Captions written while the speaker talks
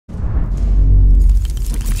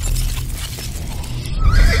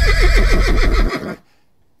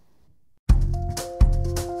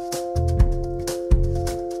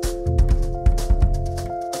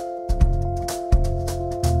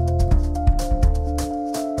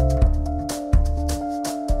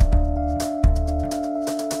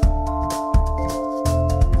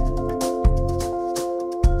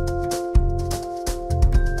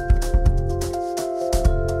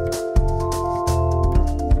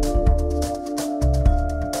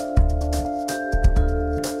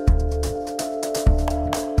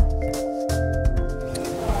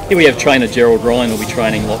Here we have trainer Gerald Ryan, who'll be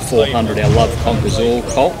training lot 400, our Love Conquers All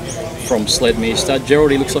colt from Sledmere Stud.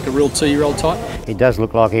 Gerald, he looks like a real 2-year-old type. He does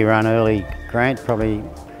look like he ran early, Grant. Probably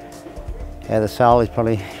out of the sale, he's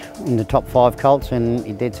probably in the top 5 colts, and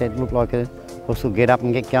he did look like a horse will get up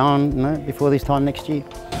and get going, you know, before this time next year.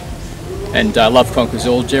 And Love Conquers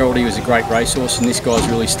All, Gerald, he was a great racehorse, and this guy's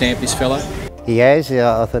really stamped this fellow. He has.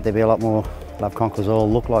 I thought there'd be a lot more Love Conquers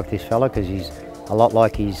All look like this fella, because he's a lot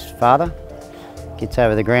like his father. Gets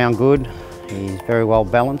over the ground good, he's very well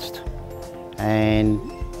balanced, and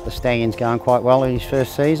the stallion's going quite well in his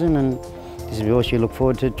first season, and this is a horse you look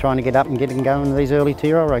forward to trying to get up and getting going in these early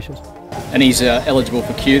 2-year-old races. And he's eligible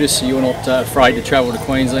for QTIS, so you're not afraid to travel to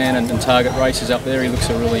Queensland and target races up there. He looks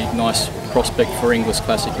a really nice prospect for English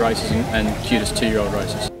Classic races and QTIS 2-year-old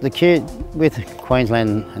races. The kid with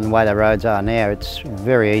Queensland and the way the roads are now, it's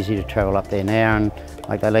very easy to travel up there now, and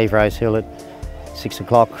like they leave Rose Hill at 6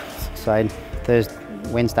 o'clock, say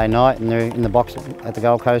Wednesday night, and they're in the box at the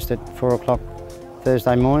Gold Coast at 4 o'clock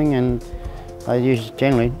Thursday morning, and they usually,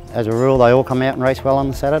 generally, as a rule, they all come out and race well on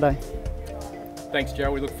the Saturday. Thanks,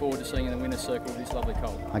 Gerald. We look forward to seeing you in the winner's circle with this lovely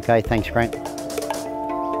colt. Okay, thanks, Grant.